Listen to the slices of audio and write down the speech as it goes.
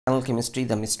Chemistry,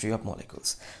 the mystery of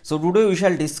molecules. So today we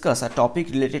shall discuss a topic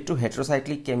related to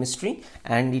heterocyclic chemistry,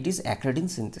 and it is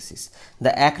acridine synthesis. The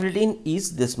acridine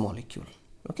is this molecule.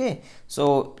 Okay,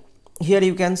 so here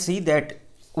you can see that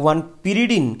one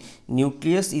pyridine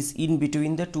nucleus is in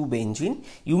between the two benzene.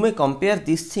 You may compare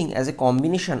this thing as a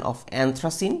combination of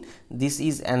anthracene. This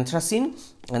is anthracene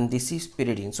and this is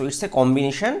pyridine. So it's a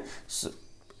combination.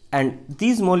 And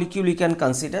this molecule you can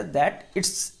consider that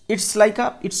it's like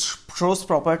it shows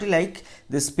property like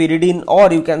this pyridine,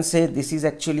 or you can say this is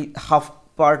actually half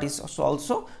part is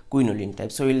also quinoline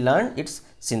type. So we'll learn its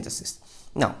synthesis.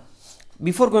 Now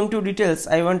before going to details,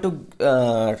 I want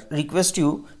to request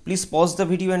you, please pause the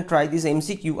video and try this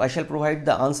MCQ. I shall provide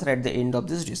the answer at the end of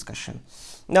this discussion.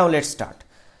 Now let's start.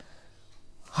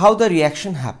 How the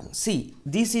reaction happens. See,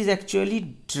 this is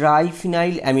actually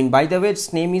diphenyl. By the way,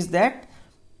 its name is that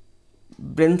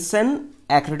Bernthsen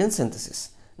acridine synthesis.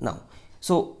 Now,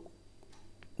 so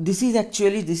this is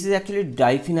actually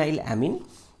diphenylamine,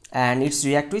 and it's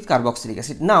react with carboxylic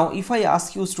acid. Now, if I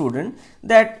ask you, student,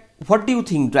 that what do you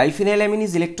think, diphenylamine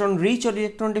is electron rich or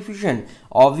electron deficient?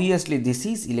 Obviously, this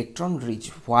is electron rich.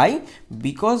 Why?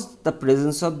 Because the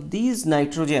presence of these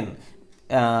nitrogen.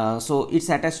 So it's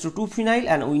attached to 2-phenyl,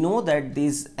 and we know that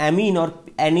these amine or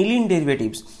aniline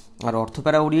derivatives are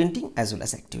orthopara orienting as well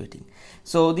as activating.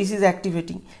 So this is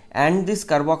activating, and this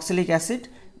carboxylic acid,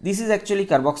 this is actually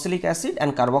carboxylic acid,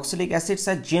 and carboxylic acids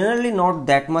are generally not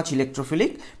that much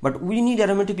electrophilic, but we need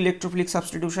aromatic electrophilic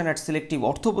substitution at selective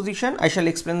ortho position. I shall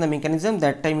explain the mechanism,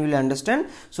 that time you will understand.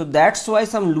 So that's why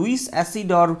some Lewis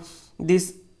acid or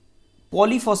this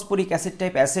polyphosphoric acid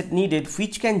type acid needed,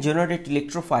 which can generate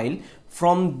electrophile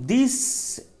from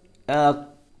this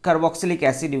carboxylic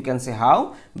acid. You can say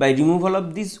how? By removal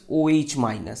of this OH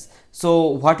minus. So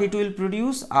what it will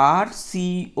produce?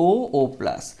 RCOO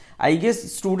plus. I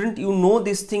guess student, you know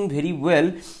this thing very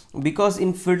well, because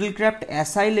in Friedel-Crafts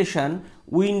acylation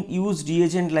we use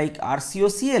reagent like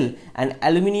RCOCl and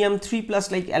aluminium 3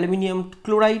 plus like aluminium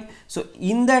chloride. So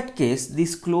in that case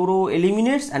this chloro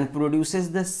eliminates and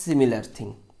produces the similar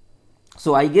thing.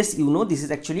 So I guess you know this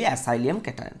is actually acylium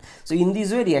cation. So in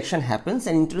this way reaction happens.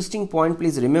 An interesting point,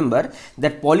 please remember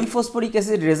that polyphosphoric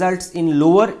acid results in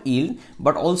lower yield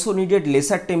but also needed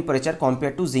lesser temperature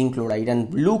compared to zinc chloride.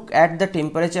 And look at the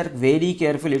temperature very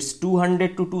carefully, it's 200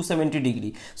 to 270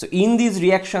 degree. So in this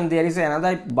reaction there is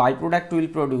another byproduct will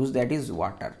produce, that is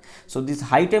water. So this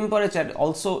high temperature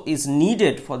also is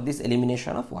needed for this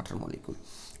elimination of water molecule.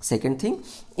 Second thing,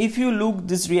 if you look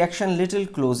this reaction little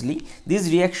closely, this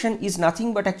reaction is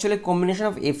nothing but actually a combination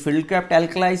of a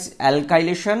Friedel-Crafts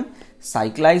alkylation,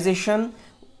 cyclization,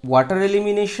 water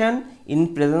elimination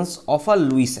in presence of a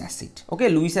Lewis acid. Okay,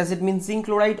 Lewis acid means zinc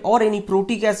chloride or any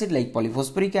protic acid like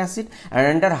polyphosphoric acid, and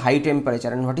under high temperature.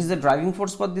 And what is the driving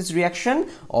force for this reaction?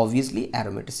 Obviously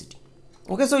aromaticity.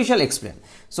 Okay, so we shall explain.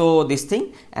 So this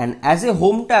thing, and as a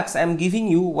home task I am giving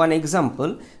you one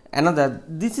example. Another,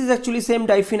 this is actually same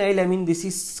diphenylamine, this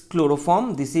is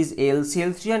chloroform, this is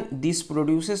AlCl3, and this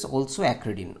produces also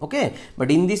acridine. Okay,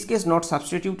 but in this case not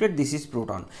substituted, this is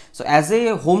proton. So as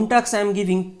a home task I am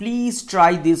giving, please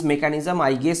try this mechanism.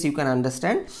 I guess you can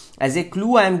understand. As a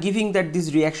clue I am giving that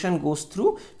this reaction goes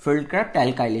through Friedel-Crafts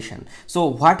alkylation. So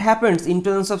what happens in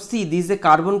presence of C? This is a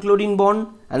carbon chlorine bond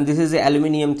and this is a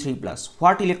aluminium 3 plus.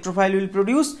 What electrophile will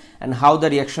produce and how the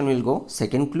reaction will go?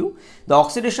 Second clue. The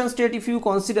oxidation state, if you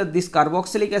consider this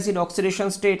carboxylic acid oxidation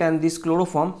state and this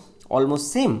chloroform,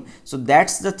 almost same. So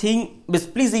that's the thing.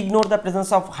 But please ignore the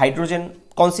presence of hydrogen.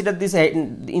 Consider this,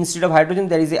 instead of hydrogen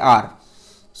there is a R.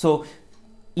 So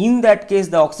in that case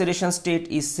the oxidation state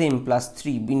is same,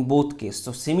 +3 in both cases.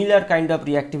 So similar kind of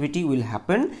reactivity will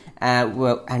happen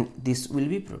and this will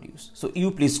be produced. So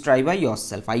you please try by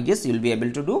yourself. I guess you will be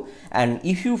able to do, and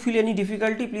if you feel any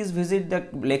difficulty, please visit the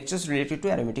lectures related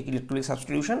to aromatic electrolytic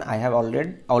substitution. I have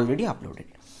already uploaded.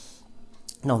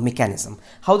 Now mechanism,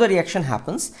 how the reaction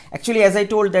happens. Actually, as I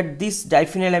told that this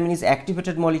diphenylamine is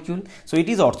activated molecule, so it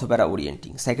is orthopara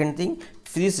orienting. Second thing,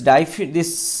 this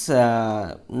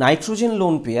nitrogen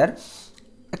lone pair,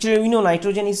 actually we know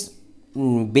nitrogen is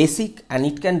basic and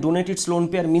it can donate its lone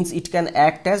pair, means it can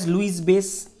act as Lewis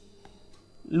base.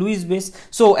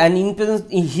 So and in presence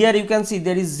here you can see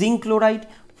there is zinc chloride,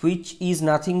 which is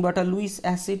nothing but a Lewis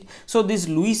acid. So this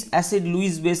Lewis acid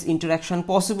Lewis base interaction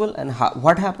possible, and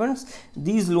what happens?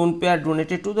 These lone pair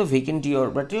donated to the vacant d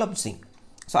orbital of zinc.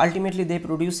 So ultimately they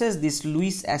produces this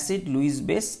Lewis acid Lewis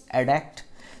base adduct.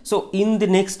 So in the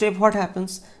next step what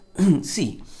happens?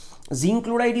 See, zinc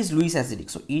chloride is Lewis acidic,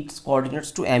 so it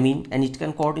coordinates to amine and it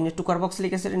can coordinate to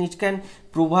carboxylic acid, and it can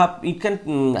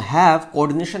have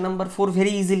coordination number 4 very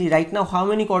easily. Right now, how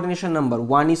many coordination number?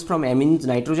 1 is from amine's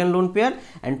nitrogen lone pair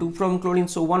and 2 from chlorine,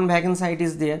 so 1 vacant site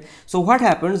is there. So what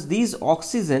happens? This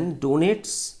oxygen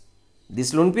donates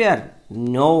this lone pair?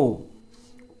 No.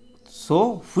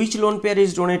 So which lone pair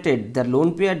is donated? The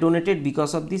lone pair donated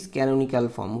because of this canonical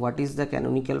form. What is the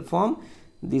canonical form?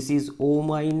 This is O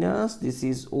minus, this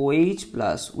is OH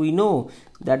plus. We know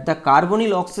that the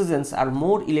carbonyl oxygens are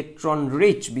more electron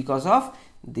rich because of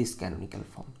this canonical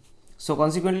form. So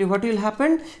consequently, what will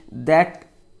happen? That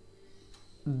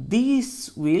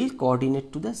this will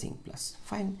coordinate to the zinc plus.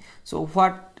 Fine. So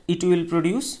what it will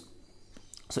produce?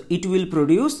 So it will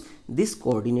produce this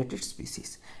coordinated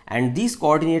species, and this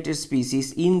coordinated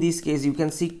species, in this case you can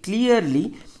see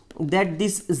clearly that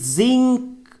this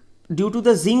zinc, due to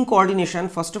the zinc coordination,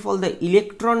 first of all the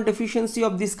electron deficiency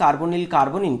of this carbonyl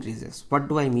carbon increases. What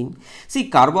do I mean? See,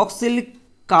 carboxylic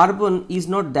carbon is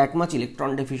not that much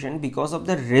electron deficient because of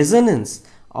the resonance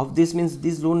of this, means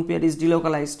this lone pair is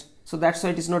delocalized. So that's why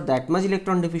it is not that much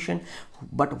electron deficient.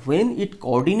 But when it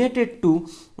coordinated to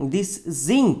this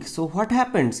zinc, so what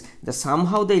happens?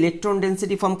 Somehow the electron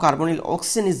density from carbonyl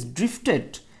oxygen is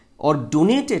drifted or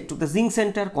donated to the zinc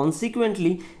center.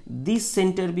 Consequently, this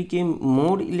center became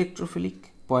more electrophilic.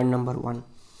 Point number 1.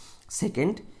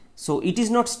 Second, so it is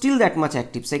not still that much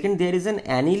active. Second, there is an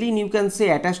aniline, you can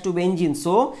say, attached to benzene.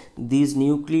 So this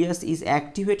nucleus is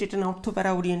activated and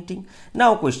ortho-para orienting.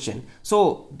 Now question.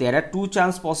 So there are 2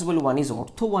 chances possible. One is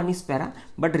ortho, one is para.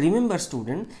 But remember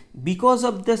student, because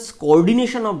of this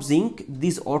coordination of zinc,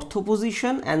 this ortho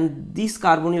position and this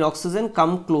carbonyl oxygen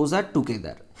come closer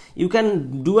together. You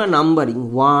can do a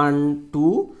numbering 1,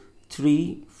 2,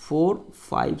 3, 4,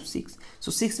 5, 6.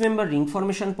 So 6-member ring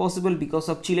formation possible because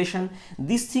of chelation.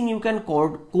 This thing you can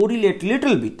correlate a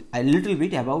little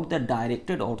bit about the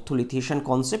directed ortholithation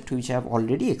concept, which I have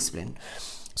already explained.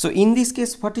 So in this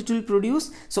case, what it will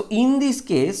produce? So in this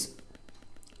case,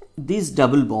 this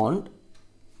double bond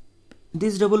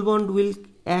will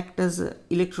act as a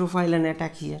electrophile and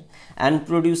attack here and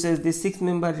produces this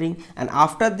 6-member ring, and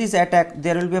after this attack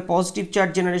there will be a positive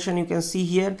charge generation, you can see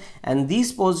here, and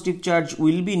this positive charge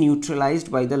will be neutralized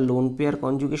by the lone pair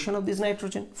conjugation of this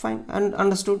nitrogen. Fine, and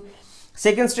understood.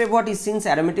 Second step, what is, since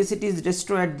aromaticity is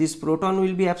destroyed, this proton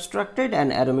will be abstracted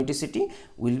and aromaticity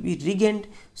will be regained.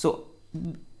 So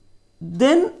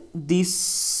then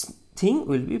this thing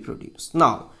will be produced.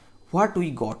 Now what we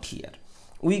got here?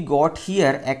 We got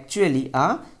here actually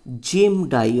a JEM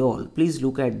diol. Please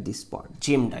look at this part,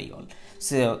 JEM diol.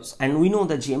 So, and we know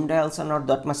the JEM diols are not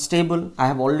that much stable. I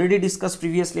have already discussed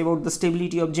previously about the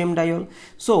stability of JEM diol.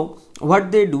 So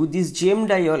what they do, this JEM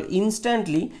diol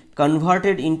instantly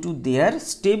converted into their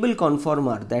stable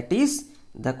conformer, that is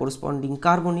the corresponding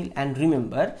carbonyl. And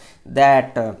remember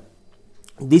that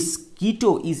this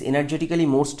keto is energetically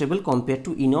more stable compared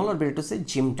to enol, or better to say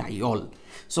JEM diol.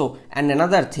 So, and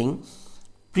another thing,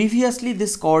 previously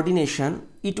this coordination,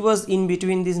 it was in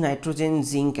between this nitrogen,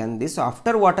 zinc and this. So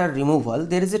after water removal,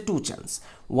 there is a 2 chance.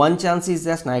 One chance is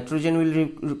that nitrogen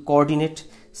will coordinate.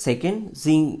 Second,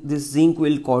 this zinc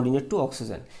will coordinate to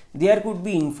oxygen. There could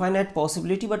be infinite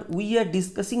possibility, but we are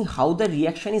discussing how the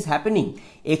reaction is happening.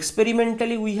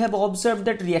 Experimentally, we have observed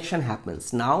that reaction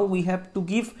happens. Now we have to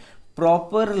give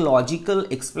proper logical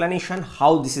explanation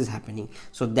how this is happening.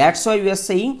 So that's why we are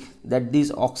saying that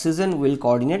this oxygen will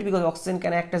coordinate, because oxygen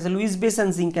can act as a Lewis base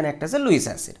and zinc can act as a Lewis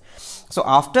acid. So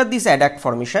after this adduct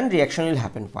formation, reaction will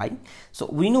happen. Why? So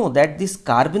we know that this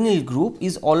carbonyl group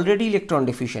is already electron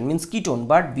deficient, means ketone,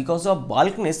 but because of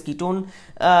bulkness, ketone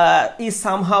is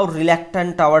somehow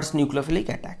reluctant towards nucleophilic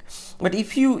attack. But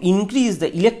if you increase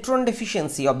the electron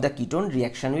deficiency of the ketone,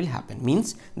 reaction will happen.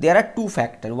 Means there are 2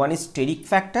 factors. One is steric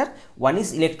factor, one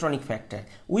is electronic factor.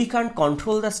 We can't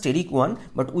control the steric one,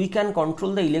 but we can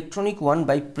control the electronic one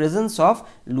by presence of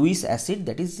Lewis acid,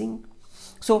 that is zinc.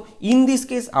 So in this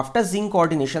case, after zinc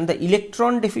coordination, the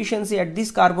electron deficiency at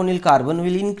this carbonyl carbon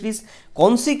will increase.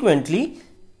 Consequently,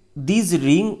 this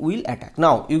ring will attack.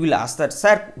 Now you will ask that,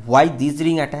 sir, why this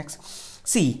ring attacks?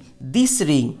 See, this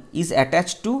ring is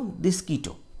attached to this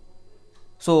keto,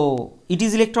 so it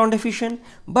is electron deficient.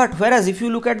 But whereas if you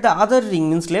look at the other ring,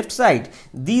 means left side,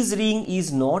 this ring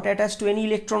is not attached to any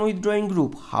electron withdrawing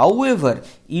group. However,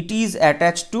 it is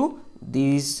attached to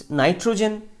this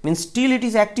nitrogen, means still it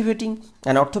is activating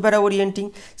and ortho-para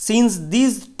orienting. Since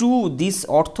these two, this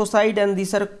ortho side and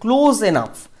these are close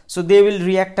enough, so they will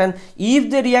react, and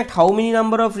if they react, how many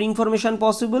number of ring formation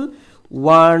possible?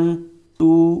 1,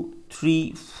 2,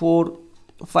 3, 4,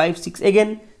 5, 6.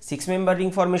 Again 6-member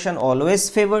ring formation always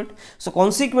favored. So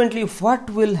consequently, what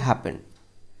will happen?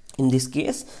 In this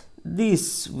case,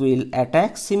 this will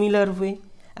attack similar way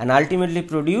and ultimately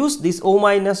produce this O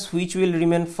minus, which will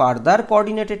remain further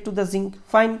coordinated to the zinc.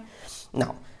 Fine.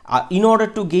 Now, in order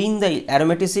to gain the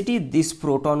aromaticity, this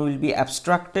proton will be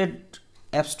abstracted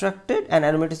and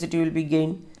aromaticity will be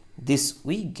gained. This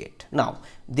we get. Now,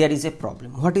 there is a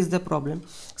problem. What is the problem?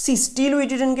 See, still we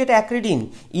didn't get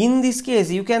acridine. In this case,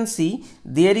 you can see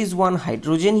there is one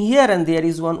hydrogen here and there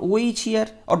is one OH here,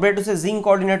 or better to say zinc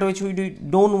coordinate, which we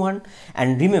don't want.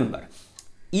 And remember,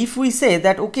 if we say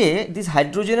that okay, this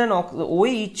hydrogen and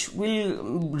OH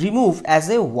will remove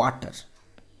as a water,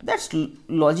 that's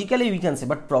logically we can say,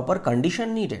 but proper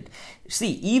condition needed.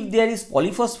 See, if there is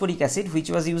polyphosphoric acid, which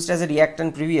was used as a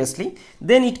reactant previously,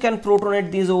 then it can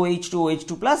protonate this OH to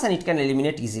OH2 plus and it can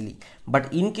eliminate easily.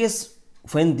 But in case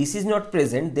when this is not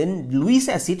present, then Lewis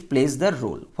acid plays the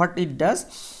role. What it does,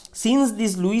 since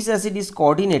this Lewis acid is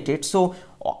coordinated, so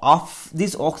of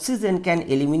this oxygen can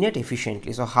eliminate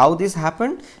efficiently. So how this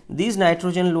happened? This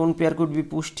nitrogen lone pair could be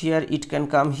pushed here, it can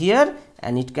come here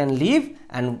and it can leave,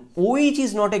 and OH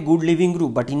is not a good leaving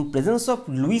group, but in presence of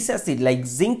Lewis acid like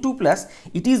zinc 2 plus,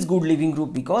 it is good leaving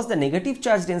group because the negative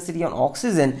charge density on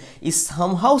oxygen is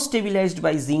somehow stabilized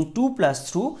by zinc 2 plus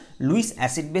through Lewis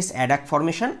acid base adduct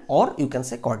formation, or you can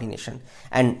say coordination.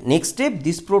 And next step,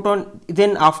 this proton,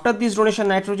 then after this donation,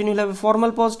 nitrogen will have a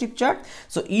formal positive charge.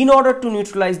 So in order to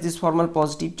neutralize this formal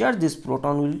positive charge, this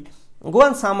proton will go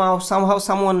and somehow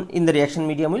someone in the reaction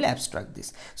medium will abstract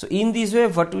this. So in this way,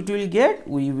 what we will get?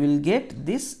 We will get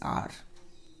this R.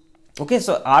 Okay,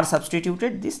 so R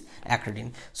substituted this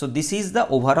acridine. So this is the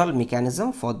overall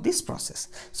mechanism for this process.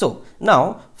 So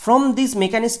now from this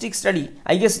mechanistic study,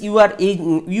 I guess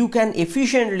you can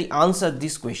efficiently answer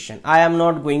this question. I am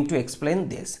not going to explain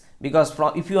this because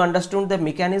if you understood the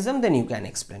mechanism, then you can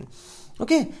explain.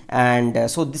 Okay, and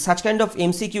so such kind of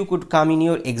MCQ could come in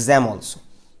your exam also.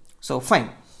 So fine.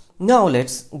 Now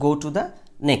let's go to the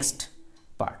next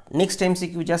part. Next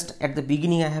MCQ, just at the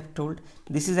beginning I have told,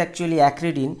 this is actually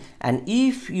acridine, and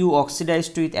if you oxidize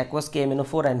to it aqueous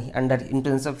KMnO4 and under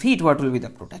influence of heat, what will be the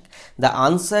product? The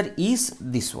answer is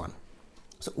this one.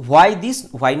 So why this?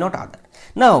 Why not other?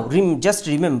 Now just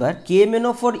remember,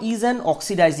 KMnO4 is an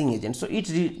oxidizing agent, so it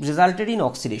resulted in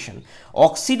oxidation.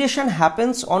 Oxidation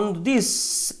happens on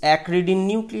this acridine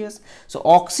nucleus. So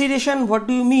oxidation, what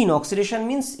do you mean? Oxidation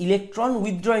means electron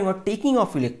withdrawing or taking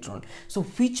of electron. So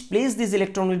which place this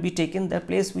electron will be taken? The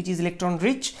place which is electron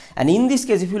rich. And in this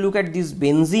case, if you look at this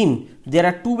benzene, there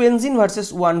are 2 benzene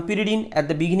versus 1 pyridine. At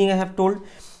the beginning I have told.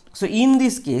 So in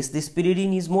this case, this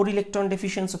pyridine is more electron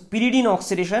deficient, so pyridine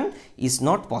oxidation is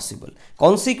not possible.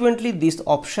 Consequently, this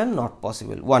option not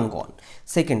possible. One gone.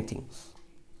 Second thing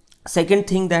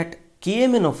that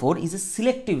KMnO4 is a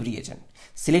selective reagent.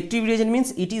 Selective reagent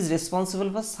means it is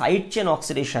responsible for side chain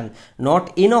oxidation,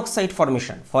 not N-oxide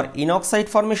formation. For N-oxide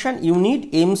formation, you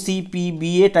need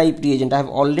MCPBA type reagent. I have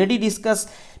already discussed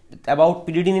about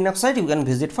pyridine N-oxide. You can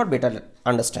visit for better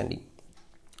understanding.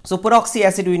 So peroxy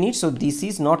acid we need, so this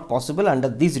is not possible under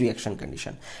this reaction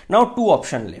condition. Now 2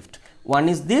 options left. One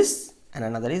is this and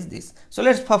another is this. So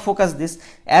let's focus this.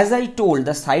 As I told,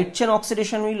 the side chain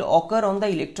oxidation will occur on the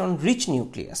electron rich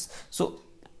nucleus. So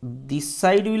this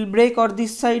side will break or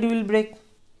this side will break.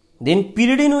 Then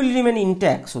pyridine will remain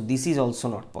intact. So this is also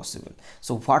not possible.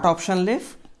 So what option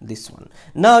left? This one.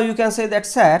 Now you can say that,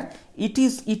 sir,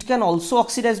 it can also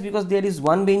oxidize because there is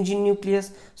one benzene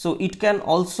nucleus, so it can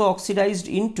also oxidize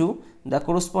into the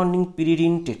corresponding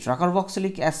pyridine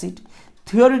tetracarboxylic acid.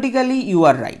 Theoretically you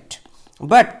are right,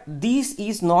 but this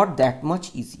is not that much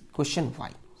easy. Question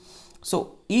why?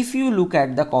 So if you look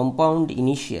at the compound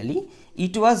initially,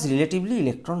 it was relatively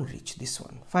electron rich, this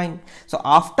one. Fine. So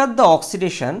after the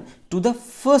oxidation to the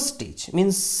first stage,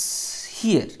 means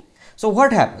here, so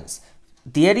what happens?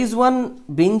 There is one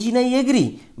benzene, I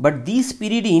agree, but this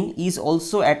pyridine is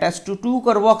also attached to 2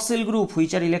 carboxyl group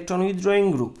which are electron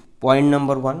withdrawing group. Point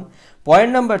number 1.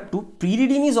 Point number 2,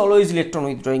 pyridine is always electron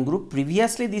withdrawing group.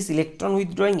 Previously this electron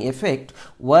withdrawing effect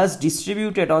was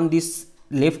distributed on this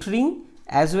left ring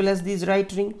as well as this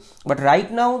right ring, but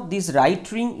right now this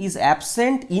right ring is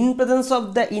absent. In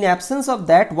absence of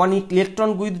that, one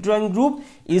electron withdrawing group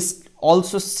is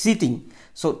also sitting.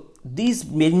 So this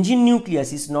benzene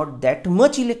nucleus is not that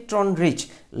much electron rich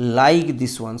like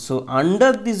this one. So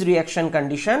under this reaction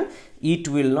condition, it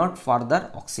will not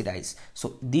further oxidize.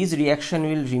 So this reaction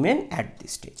will remain at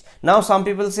this stage. Now some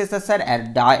people say that, sir,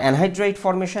 anhydride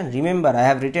formation. Remember, I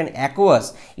have written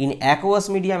aqueous. In aqueous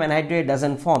medium, anhydride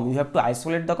doesn't form. You have to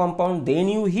isolate the compound, then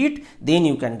you heat, then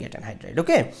you can get anhydride.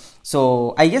 Okay,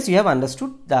 so I guess you have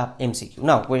understood the MCQ.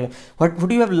 Now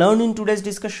what you have learned in today's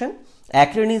discussion?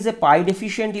 Acridine is a pi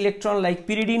deficient electron like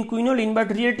pyridine, quinoline, but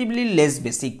relatively less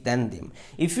basic than them.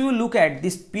 If you look at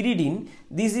this pyridine,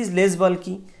 this is less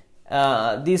bulky.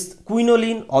 This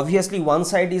quinoline, obviously one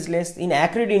side is less. In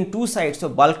acridine, two sides, so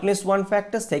bulkiness one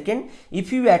factor. Second,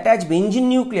 if you attach benzene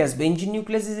nucleus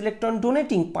is electron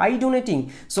donating, pi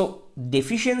donating, so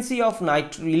deficiency of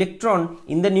electron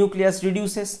in the nucleus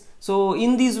reduces. So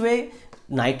in this way,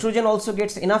 nitrogen also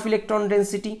gets enough electron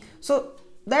density. So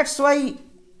that's why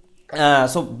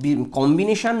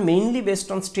combination mainly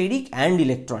based on steric and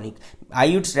electronic. I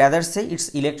would rather say it's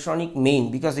electronic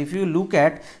main, because if you look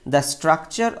at the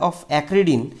structure of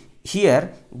acridine,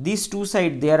 here these two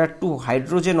sides there are two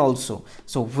hydrogen also.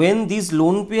 So when this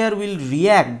lone pair will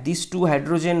react, these two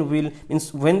hydrogen will,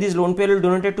 means when this lone pair will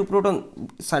donate to proton,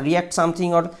 react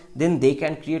something, or then they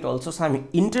can create also some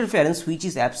interference which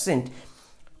is absent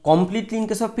completely in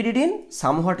case of pyridine,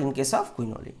 somewhat in case of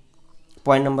quinoline.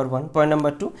 Point number 1. Point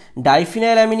number 2,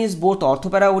 diphenylamine is both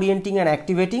orthopara orienting and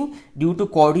activating due to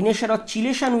coordination or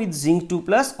chelation with zinc 2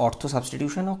 plus ortho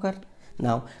substitution occur.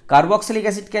 Now carboxylic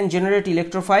acid can generate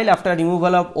electrophile after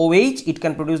removal of OH. It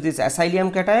can produce this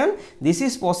acylium cation. This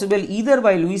is possible either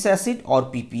by Lewis acid or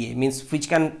PPA, means which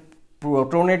can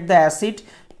protonate the acid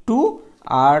to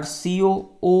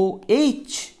RCOOH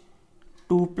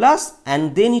 2 plus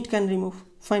and then it can remove.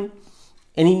 Fine.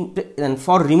 And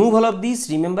for removal of this,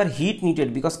 remember heat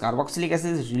needed, because carboxylic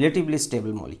acid is relatively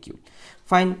stable molecule.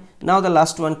 Fine. Now the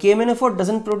last one, KMNO4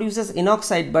 doesn't produces N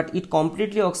oxide, but it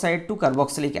completely oxide to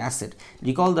carboxylic acid.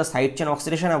 Recall the side chain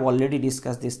oxidation. I've already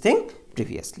discussed this thing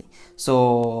previously.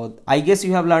 So I guess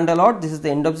you have learned a lot. This is the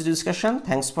end of the discussion.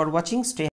 Thanks for watching. Stay